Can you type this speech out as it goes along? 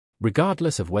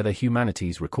Regardless of whether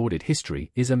humanity's recorded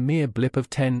history is a mere blip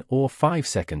of 10 or 5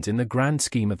 seconds in the grand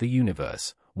scheme of the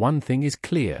universe, one thing is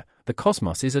clear: the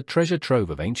cosmos is a treasure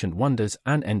trove of ancient wonders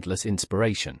and endless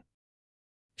inspiration.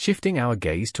 Shifting our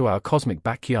gaze to our cosmic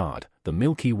backyard, the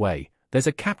Milky Way, there's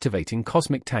a captivating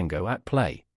cosmic tango at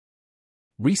play.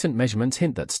 Recent measurements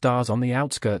hint that stars on the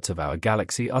outskirts of our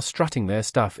galaxy are strutting their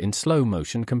stuff in slow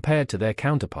motion compared to their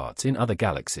counterparts in other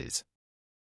galaxies.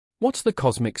 What's the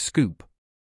cosmic scoop?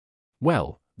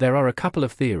 Well, there are a couple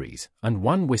of theories, and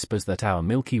one whispers that our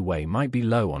Milky Way might be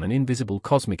low on an invisible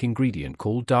cosmic ingredient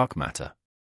called dark matter.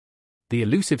 The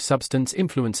elusive substance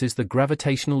influences the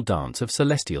gravitational dance of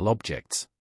celestial objects.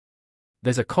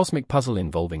 There's a cosmic puzzle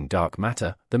involving dark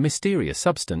matter, the mysterious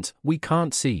substance we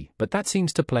can't see, but that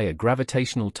seems to play a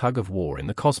gravitational tug-of-war in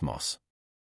the cosmos.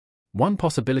 One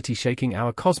possibility shaking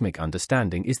our cosmic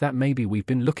understanding is that maybe we've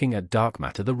been looking at dark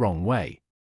matter the wrong way.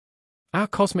 Our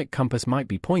cosmic compass might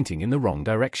be pointing in the wrong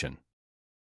direction.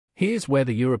 Here's where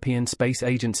the European Space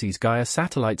Agency's Gaia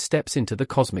satellite steps into the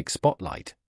cosmic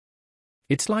spotlight.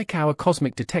 It's like our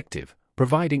cosmic detective,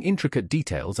 providing intricate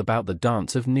details about the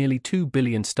dance of nearly 2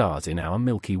 billion stars in our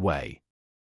Milky Way.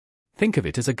 Think of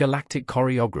it as a galactic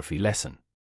choreography lesson.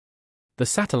 The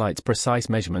satellite's precise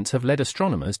measurements have led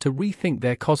astronomers to rethink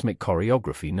their cosmic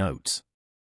choreography notes.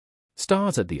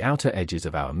 Stars at the outer edges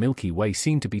of our Milky Way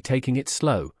seem to be taking it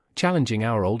slow, challenging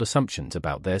our old assumptions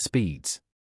about their speeds.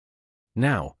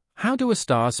 Now, how do a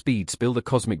star's speed spill the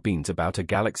cosmic beans about a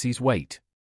galaxy's weight?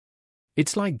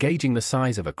 It's like gauging the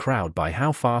size of a crowd by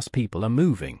how fast people are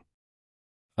moving.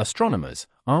 Astronomers,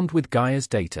 armed with Gaia's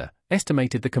data,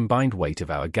 estimated the combined weight of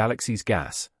our galaxy's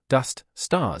gas, dust,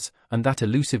 stars, and that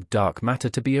elusive dark matter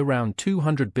to be around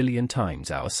 200 billion times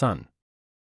our Sun.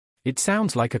 It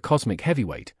sounds like a cosmic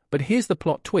heavyweight, but here's the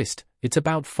plot twist: it's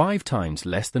about 5 times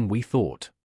less than we thought.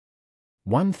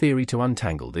 One theory to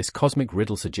untangle this cosmic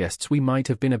riddle suggests we might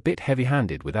have been a bit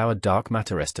heavy-handed with our dark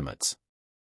matter estimates.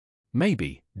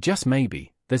 Maybe, just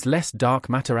maybe, there's less dark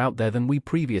matter out there than we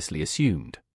previously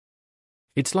assumed.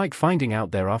 It's like finding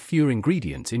out there are fewer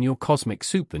ingredients in your cosmic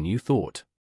soup than you thought.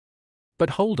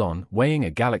 But hold on, weighing a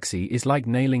galaxy is like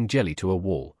nailing jelly to a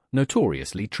wall,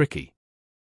 notoriously tricky.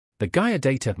 The Gaia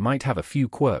data might have a few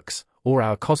quirks, or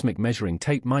our cosmic measuring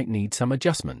tape might need some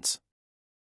adjustments.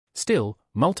 Still,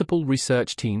 multiple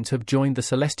research teams have joined the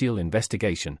celestial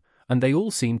investigation, and they all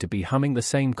seem to be humming the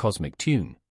same cosmic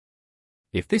tune.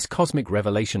 If this cosmic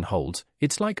revelation holds,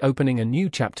 it's like opening a new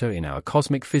chapter in our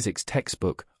cosmic physics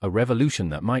textbook, a revolution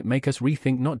that might make us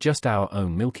rethink not just our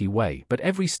own Milky Way but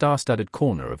every star-studded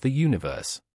corner of the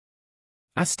universe.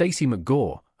 As Stacy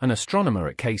McGaw, an astronomer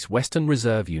at Case Western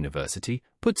Reserve University,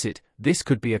 puts it, this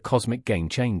could be a cosmic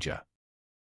game-changer.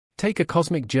 Take a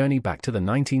cosmic journey back to the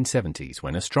 1970s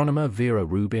when astronomer Vera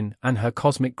Rubin and her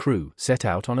cosmic crew set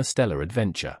out on a stellar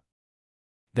adventure.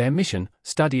 Their mission,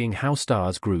 studying how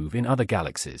stars groove in other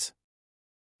galaxies.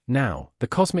 Now, the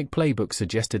cosmic playbook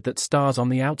suggested that stars on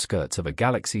the outskirts of a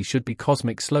galaxy should be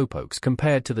cosmic slowpokes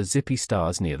compared to the zippy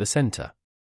stars near the center.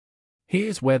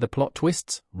 Here's where the plot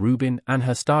twists: Rubin and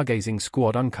her stargazing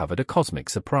squad uncovered a cosmic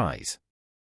surprise.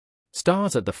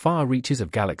 Stars at the far reaches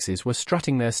of galaxies were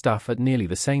strutting their stuff at nearly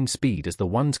the same speed as the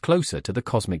ones closer to the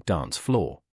cosmic dance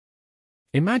floor.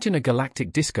 Imagine a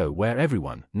galactic disco where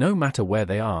everyone, no matter where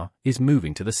they are, is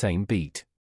moving to the same beat.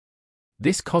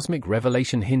 This cosmic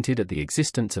revelation hinted at the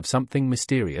existence of something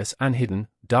mysterious and hidden,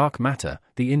 dark matter,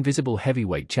 the invisible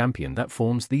heavyweight champion that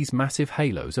forms these massive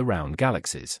halos around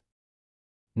galaxies.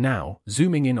 Now,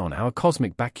 zooming in on our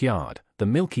cosmic backyard, the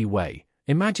Milky Way,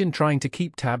 imagine trying to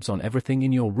keep tabs on everything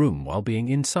in your room while being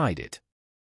inside it.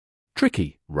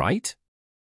 Tricky, right?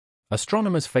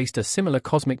 Astronomers faced a similar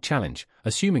cosmic challenge,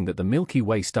 assuming that the Milky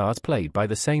Way stars played by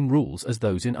the same rules as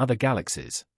those in other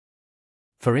galaxies.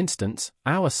 For instance,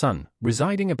 our Sun,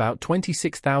 residing about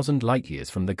 26,000 light-years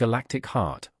from the galactic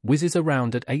heart, whizzes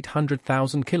around at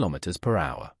 800,000 kilometers per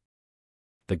hour.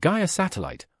 The Gaia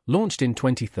satellite, launched in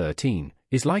 2013,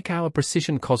 is like our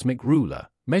precision cosmic ruler,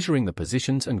 measuring the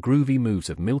positions and groovy moves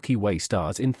of Milky Way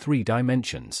stars in 3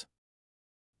 dimensions.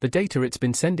 The data it's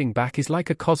been sending back is like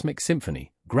a cosmic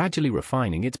symphony, gradually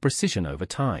refining its precision over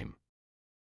time.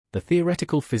 The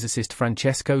theoretical physicist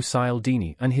Francesco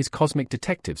Cialdini and his cosmic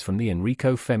detectives from the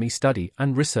Enrico Fermi Study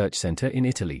and Research Center in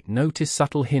Italy noticed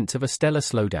subtle hints of a stellar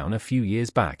slowdown a few years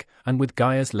back, and with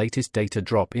Gaia's latest data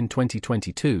drop in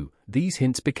 2022, these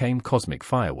hints became cosmic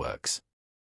fireworks.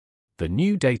 The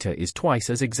new data is twice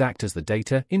as exact as the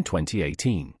data in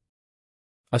 2018.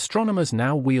 Astronomers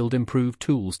now wield improved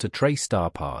tools to trace star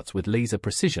paths with laser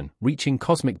precision, reaching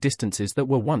cosmic distances that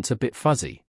were once a bit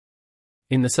fuzzy.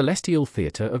 In the celestial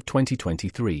theater of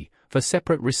 2023, four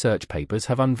separate research papers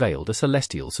have unveiled a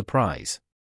celestial surprise.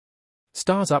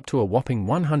 Stars up to a whopping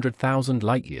 100,000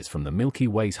 light-years from the Milky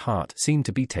Way's heart seem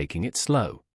to be taking it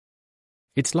slow.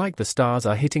 It's like the stars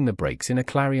are hitting the brakes in a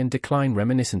clarion decline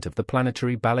reminiscent of the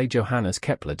planetary ballet Johannes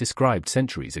Kepler described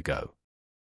centuries ago.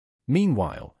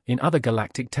 Meanwhile, in other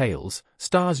galactic tales,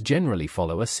 stars generally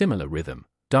follow a similar rhythm,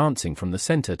 dancing from the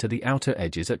center to the outer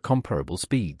edges at comparable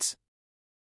speeds.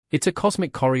 It's a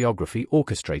cosmic choreography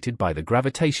orchestrated by the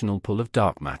gravitational pull of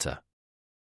dark matter.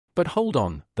 But hold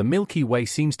on, the Milky Way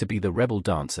seems to be the rebel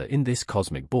dancer in this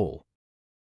cosmic ball.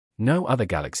 No other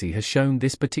galaxy has shown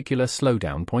this particular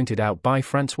slowdown, pointed out by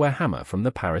François Hammer from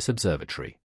the Paris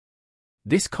Observatory.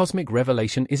 This cosmic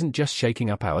revelation isn't just shaking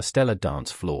up our stellar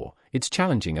dance floor, it's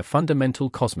challenging a fundamental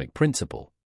cosmic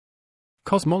principle.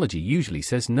 Cosmology usually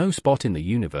says no spot in the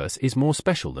universe is more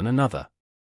special than another.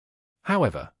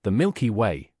 However, the Milky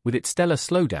Way, with its stellar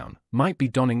slowdown, might be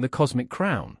donning the cosmic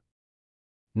crown.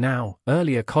 Now,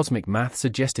 earlier cosmic math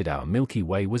suggested our Milky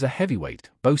Way was a heavyweight,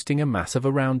 boasting a mass of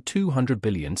around 200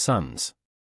 billion suns.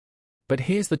 But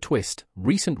here's the twist: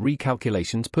 recent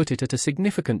recalculations put it at a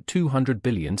significant 200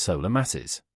 billion solar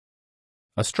masses.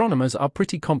 Astronomers are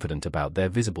pretty confident about their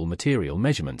visible material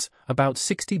measurements, about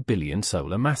 60 billion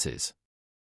solar masses.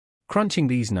 Crunching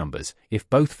these numbers, if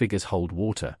both figures hold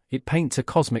water, it paints a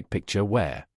cosmic picture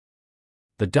where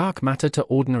the dark matter to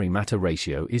ordinary matter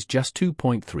ratio is just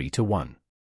 2.3 to 1.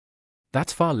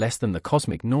 That's far less than the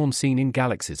cosmic norm seen in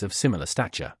galaxies of similar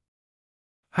stature.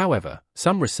 However,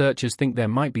 some researchers think there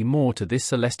might be more to this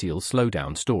celestial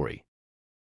slowdown story.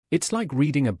 It's like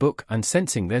reading a book and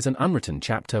sensing there's an unwritten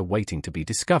chapter waiting to be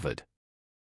discovered.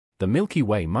 The Milky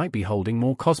Way might be holding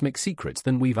more cosmic secrets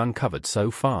than we've uncovered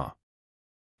so far.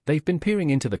 They've been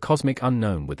peering into the cosmic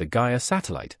unknown with the Gaia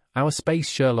satellite, our space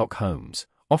Sherlock Holmes,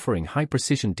 offering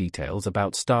high-precision details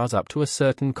about stars up to a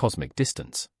certain cosmic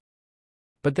distance.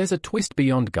 But there's a twist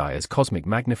beyond Gaia's cosmic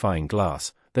magnifying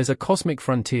glass. There's a cosmic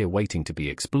frontier waiting to be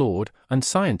explored, and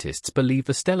scientists believe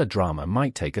the stellar drama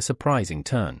might take a surprising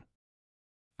turn.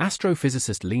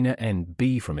 Astrophysicist Lena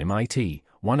N.B. from MIT,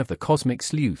 one of the cosmic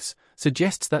sleuths,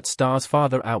 suggests that stars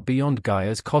farther out beyond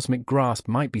Gaia's cosmic grasp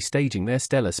might be staging their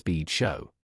stellar speed show.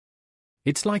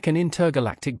 It's like an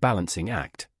intergalactic balancing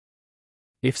act.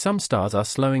 If some stars are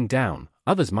slowing down,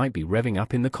 others might be revving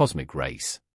up in the cosmic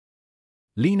race.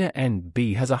 Lena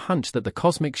N.B. has a hunch that the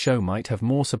cosmic show might have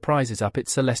more surprises up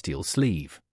its celestial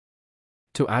sleeve.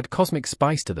 To add cosmic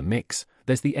spice to the mix,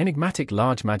 there's the enigmatic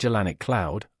Large Magellanic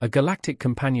Cloud, a galactic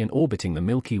companion orbiting the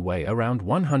Milky Way around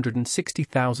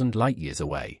 160,000 light-years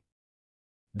away.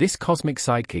 This cosmic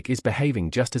sidekick is behaving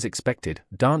just as expected,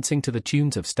 dancing to the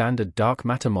tunes of standard dark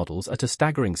matter models at a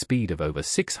staggering speed of over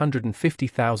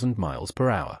 650,000 miles per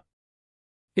hour.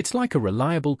 It's like a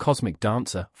reliable cosmic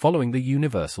dancer following the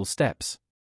universal steps.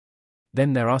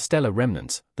 Then there are stellar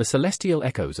remnants, the celestial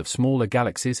echoes of smaller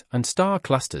galaxies and star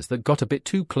clusters that got a bit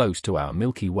too close to our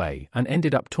Milky Way and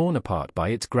ended up torn apart by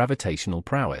its gravitational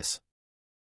prowess.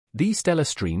 These stellar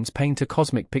streams paint a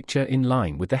cosmic picture in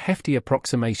line with the hefty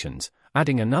approximations,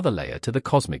 adding another layer to the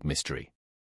cosmic mystery.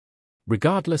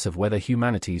 Regardless of whether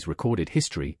humanity's recorded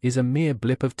history is a mere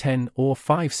blip of 10 or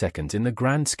 5 seconds in the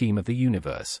grand scheme of the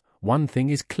universe, one thing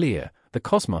is clear: the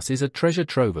cosmos is a treasure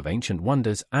trove of ancient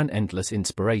wonders and endless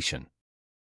inspiration.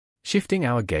 Shifting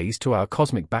our gaze to our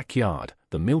cosmic backyard,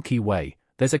 the Milky Way,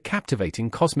 there's a captivating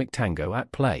cosmic tango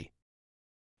at play.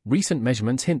 Recent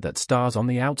measurements hint that stars on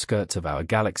the outskirts of our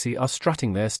galaxy are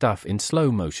strutting their stuff in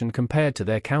slow motion compared to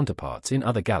their counterparts in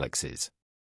other galaxies.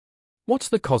 What's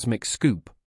the cosmic scoop?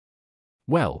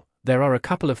 Well, there are a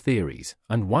couple of theories,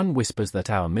 and one whispers that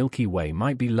our Milky Way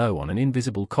might be low on an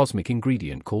invisible cosmic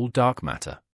ingredient called dark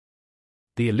matter.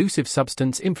 The elusive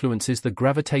substance influences the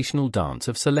gravitational dance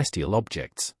of celestial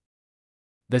objects.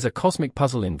 There's a cosmic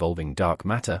puzzle involving dark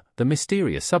matter, the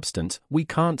mysterious substance we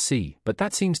can't see, but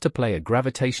that seems to play a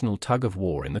gravitational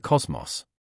tug-of-war in the cosmos.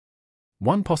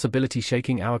 One possibility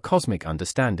shaking our cosmic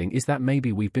understanding is that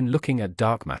maybe we've been looking at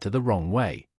dark matter the wrong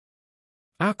way.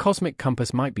 Our cosmic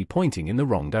compass might be pointing in the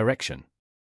wrong direction.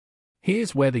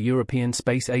 Here's where the European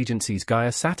Space Agency's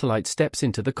Gaia satellite steps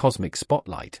into the cosmic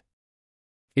spotlight.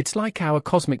 It's like our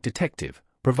cosmic detective,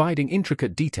 providing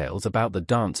intricate details about the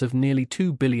dance of nearly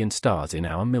 2 billion stars in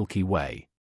our Milky Way.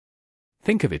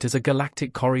 Think of it as a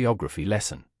galactic choreography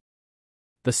lesson.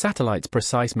 The satellite's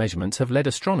precise measurements have led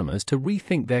astronomers to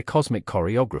rethink their cosmic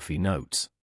choreography notes.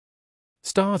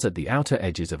 Stars at the outer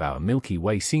edges of our Milky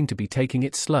Way seem to be taking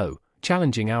it slow,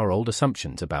 challenging our old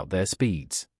assumptions about their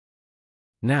speeds.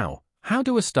 Now, how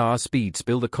do a star's speed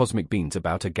spill the cosmic beans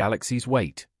about a galaxy's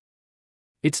weight?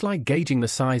 It's like gauging the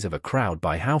size of a crowd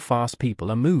by how fast people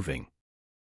are moving.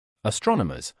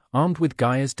 Astronomers, armed with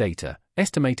Gaia's data,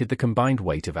 estimated the combined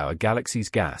weight of our galaxy's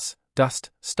gas,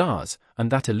 dust, stars,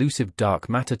 and that elusive dark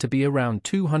matter to be around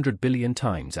 200 billion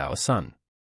times our Sun.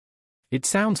 It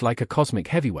sounds like a cosmic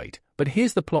heavyweight, but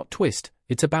here's the plot twist: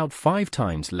 it's about 5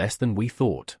 times less than we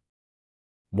thought.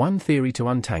 One theory to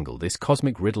untangle this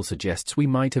cosmic riddle suggests we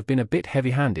might have been a bit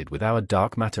heavy-handed with our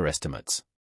dark matter estimates.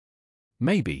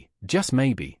 Maybe, just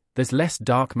maybe, there's less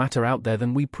dark matter out there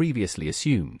than we previously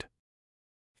assumed.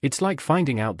 It's like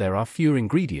finding out there are fewer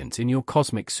ingredients in your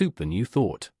cosmic soup than you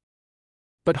thought.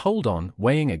 But hold on,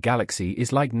 weighing a galaxy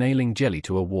is like nailing jelly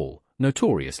to a wall,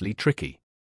 notoriously tricky.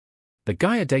 The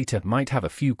Gaia data might have a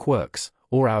few quirks,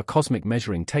 or our cosmic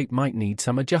measuring tape might need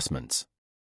some adjustments.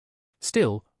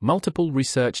 Still, multiple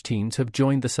research teams have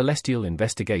joined the celestial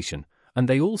investigation, and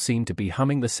they all seem to be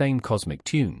humming the same cosmic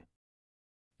tune.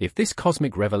 If this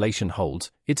cosmic revelation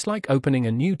holds, it's like opening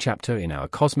a new chapter in our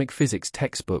cosmic physics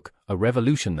textbook, a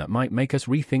revolution that might make us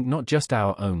rethink not just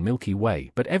our own Milky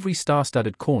Way but every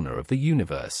star-studded corner of the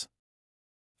universe.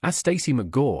 As Stacey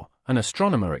McGaw, an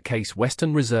astronomer at Case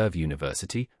Western Reserve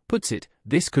University, puts it,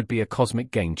 this could be a cosmic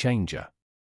game-changer.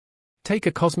 Take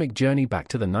a cosmic journey back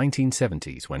to the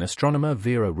 1970s when astronomer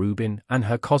Vera Rubin and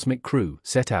her cosmic crew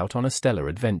set out on a stellar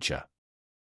adventure.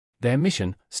 Their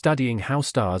mission, studying how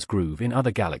stars groove in other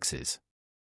galaxies.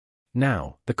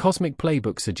 Now, the cosmic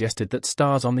playbook suggested that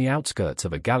stars on the outskirts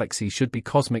of a galaxy should be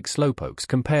cosmic slowpokes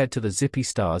compared to the zippy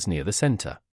stars near the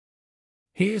center.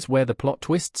 Here's where the plot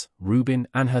twists: Rubin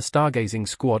and her stargazing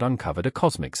squad uncovered a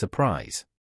cosmic surprise.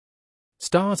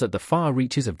 Stars at the far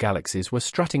reaches of galaxies were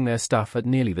strutting their stuff at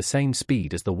nearly the same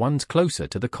speed as the ones closer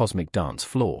to the cosmic dance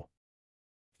floor.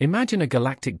 Imagine a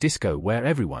galactic disco where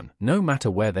everyone, no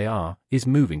matter where they are, is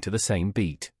moving to the same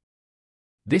beat.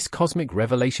 This cosmic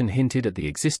revelation hinted at the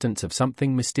existence of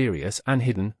something mysterious and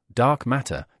hidden, dark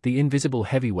matter, the invisible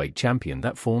heavyweight champion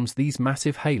that forms these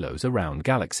massive halos around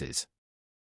galaxies.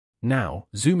 Now,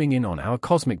 zooming in on our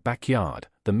cosmic backyard,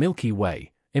 the Milky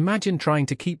Way, imagine trying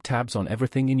to keep tabs on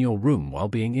everything in your room while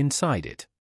being inside it.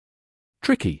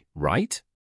 Tricky, right?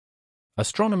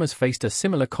 Astronomers faced a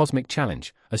similar cosmic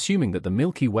challenge, assuming that the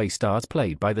Milky Way stars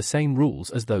played by the same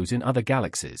rules as those in other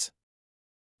galaxies.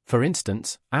 For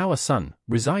instance, our Sun,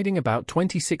 residing about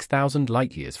 26,000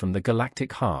 light-years from the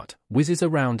galactic heart, whizzes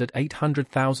around at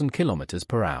 800,000 kilometers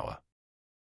per hour.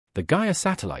 The Gaia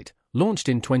satellite, launched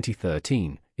in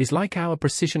 2013, is like our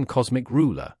precision cosmic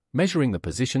ruler, measuring the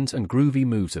positions and groovy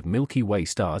moves of Milky Way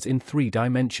stars in 3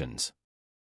 dimensions.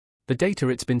 The data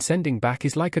it's been sending back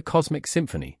is like a cosmic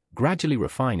symphony, gradually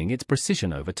refining its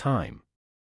precision over time.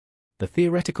 The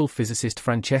theoretical physicist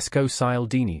Francesco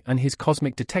Cialdini and his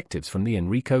cosmic detectives from the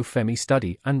Enrico Fermi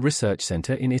Study and Research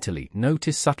Center in Italy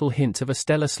noticed subtle hints of a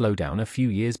stellar slowdown a few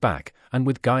years back, and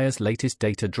with Gaia's latest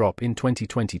data drop in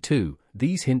 2022,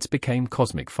 these hints became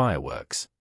cosmic fireworks.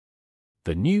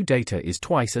 The new data is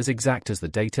twice as exact as the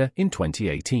data in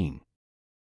 2018.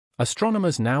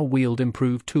 Astronomers now wield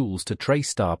improved tools to trace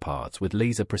star paths with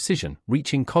laser precision,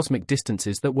 reaching cosmic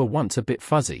distances that were once a bit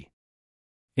fuzzy.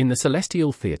 In the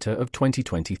Celestial Theater of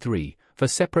 2023, 4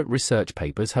 separate research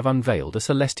papers have unveiled a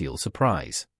celestial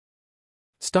surprise.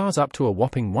 Stars up to a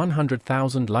whopping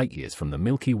 100,000 light-years from the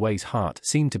Milky Way's heart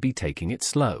seem to be taking it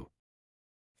slow.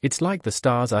 It's like the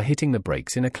stars are hitting the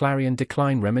brakes in a clarion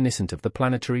decline reminiscent of the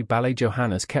planetary ballet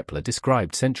Johannes Kepler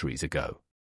described centuries ago.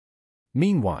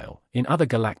 Meanwhile, in other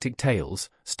galactic tales,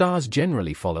 stars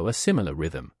generally follow a similar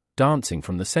rhythm, dancing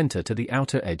from the center to the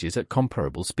outer edges at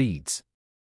comparable speeds.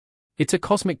 It's a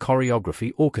cosmic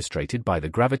choreography orchestrated by the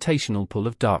gravitational pull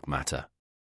of dark matter.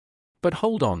 But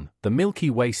hold on, the Milky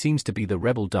Way seems to be the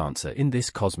rebel dancer in this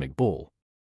cosmic ball.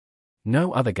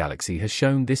 No other galaxy has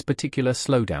shown this particular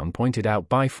slowdown, pointed out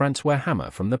by Francois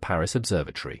Hammer from the Paris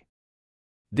Observatory.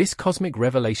 This cosmic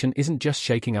revelation isn't just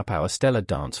shaking up our stellar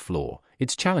dance floor,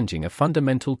 it's challenging a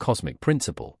fundamental cosmic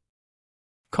principle.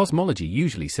 Cosmology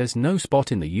usually says no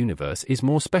spot in the universe is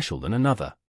more special than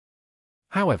another.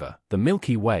 However, the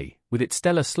Milky Way, with its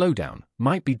stellar slowdown,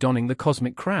 might be donning the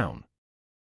cosmic crown.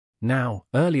 Now,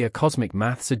 earlier cosmic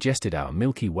math suggested our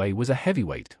Milky Way was a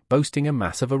heavyweight, boasting a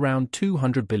mass of around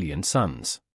 200 billion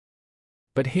suns.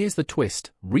 But here's the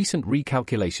twist: recent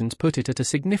recalculations put it at a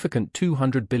significant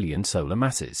 200 billion solar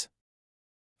masses.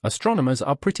 Astronomers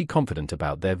are pretty confident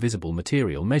about their visible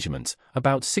material measurements,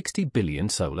 about 60 billion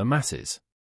solar masses.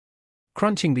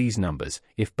 Crunching these numbers,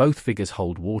 if both figures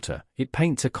hold water, it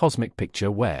paints a cosmic picture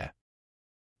where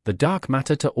the dark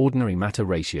matter to ordinary matter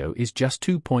ratio is just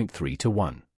 2.3 to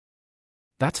 1.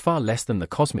 That's far less than the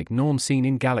cosmic norm seen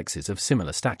in galaxies of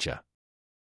similar stature.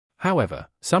 However,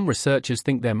 some researchers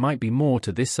think there might be more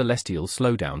to this celestial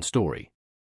slowdown story.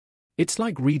 It's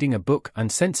like reading a book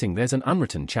and sensing there's an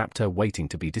unwritten chapter waiting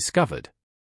to be discovered.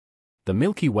 The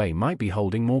Milky Way might be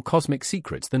holding more cosmic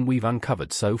secrets than we've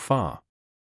uncovered so far.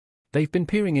 They've been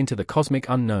peering into the cosmic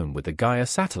unknown with the Gaia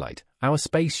satellite, our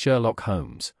space Sherlock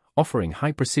Holmes, offering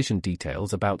high-precision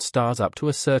details about stars up to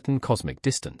a certain cosmic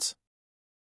distance.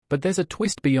 But there's a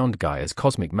twist beyond Gaia's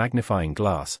cosmic magnifying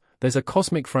glass. There's a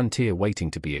cosmic frontier waiting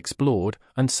to be explored,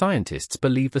 and scientists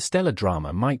believe the stellar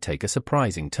drama might take a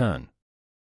surprising turn.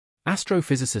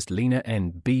 Astrophysicist Lena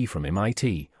N.B. from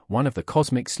MIT, one of the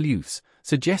cosmic sleuths,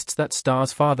 suggests that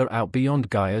stars farther out beyond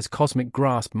Gaia's cosmic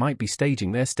grasp might be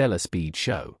staging their stellar speed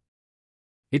show.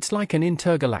 It's like an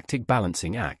intergalactic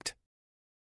balancing act.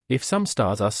 If some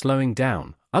stars are slowing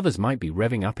down, others might be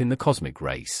revving up in the cosmic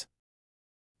race.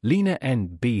 Lena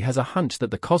N.B. has a hunch that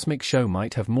the cosmic show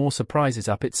might have more surprises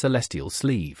up its celestial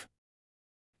sleeve.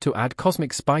 To add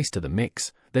cosmic spice to the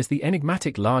mix, there's the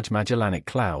enigmatic Large Magellanic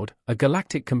Cloud, a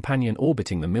galactic companion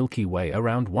orbiting the Milky Way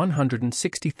around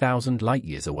 160,000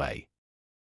 light-years away.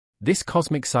 This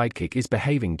cosmic sidekick is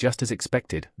behaving just as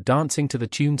expected, dancing to the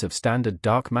tunes of standard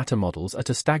dark matter models at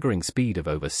a staggering speed of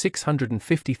over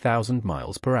 650,000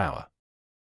 miles per hour.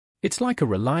 It's like a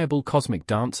reliable cosmic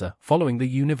dancer following the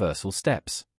universal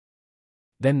steps.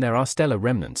 Then there are stellar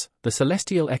remnants, the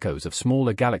celestial echoes of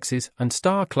smaller galaxies and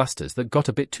star clusters that got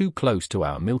a bit too close to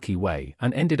our Milky Way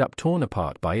and ended up torn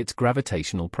apart by its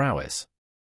gravitational prowess.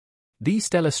 These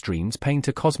stellar streams paint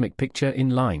a cosmic picture in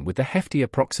line with the hefty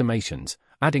approximations,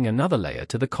 adding another layer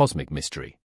to the cosmic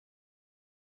mystery.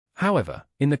 However,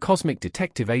 in the Cosmic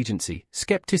Detective Agency,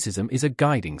 skepticism is a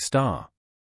guiding star.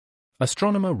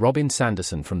 Astronomer Robin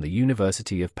Sanderson from the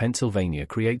University of Pennsylvania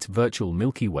creates virtual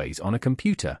Milky Ways on a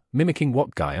computer, mimicking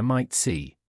what Gaia might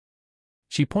see.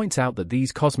 She points out that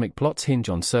these cosmic plots hinge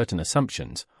on certain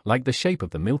assumptions, like the shape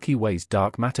of the Milky Way's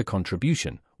dark matter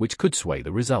contribution, which could sway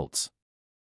the results.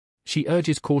 She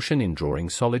urges caution in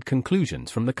drawing solid conclusions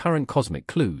from the current cosmic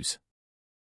clues.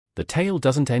 The tale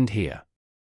doesn't end here.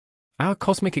 Our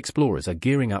cosmic explorers are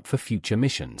gearing up for future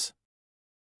missions.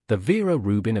 The Vera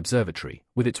Rubin Observatory,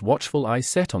 with its watchful eyes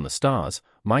set on the stars,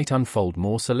 might unfold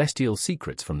more celestial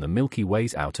secrets from the Milky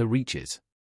Way's outer reaches.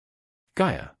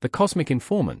 Gaia, the cosmic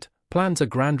informant, plans a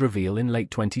grand reveal in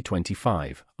late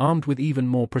 2025, armed with even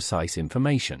more precise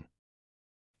information.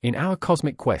 In our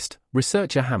cosmic quest,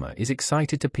 researcher Hammer is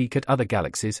excited to peek at other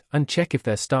galaxies and check if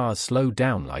their stars slow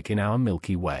down like in our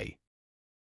Milky Way.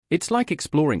 It's like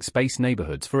exploring space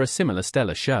neighborhoods for a similar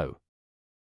stellar show.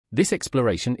 This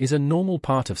exploration is a normal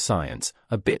part of science,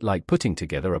 a bit like putting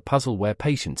together a puzzle where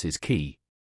patience is key.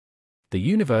 The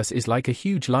universe is like a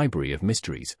huge library of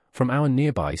mysteries, from our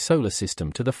nearby solar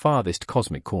system to the farthest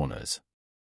cosmic corners.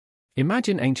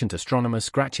 Imagine ancient astronomers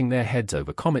scratching their heads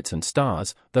over comets and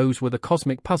stars. Those were the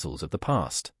cosmic puzzles of the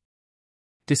past.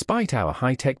 Despite our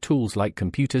high-tech tools like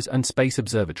computers and space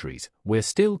observatories, we're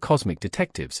still cosmic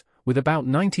detectives, with about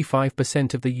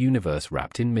 95% of the universe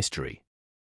wrapped in mystery.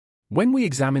 When we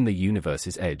examine the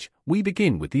universe's edge, we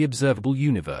begin with the observable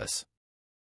universe.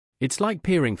 It's like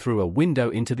peering through a window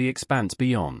into the expanse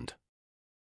beyond.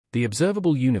 The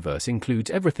observable universe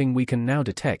includes everything we can now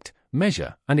detect,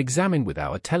 measure, and examine with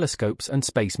our telescopes and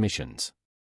space missions.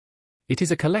 It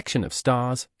is a collection of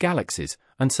stars, galaxies,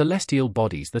 and celestial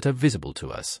bodies that are visible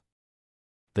to us.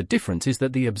 The difference is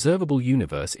that the observable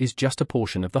universe is just a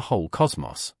portion of the whole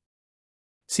cosmos.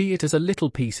 See it as a little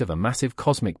piece of a massive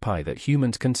cosmic pie that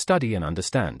humans can study and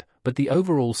understand, but the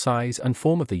overall size and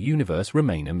form of the universe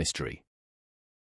remain a mystery.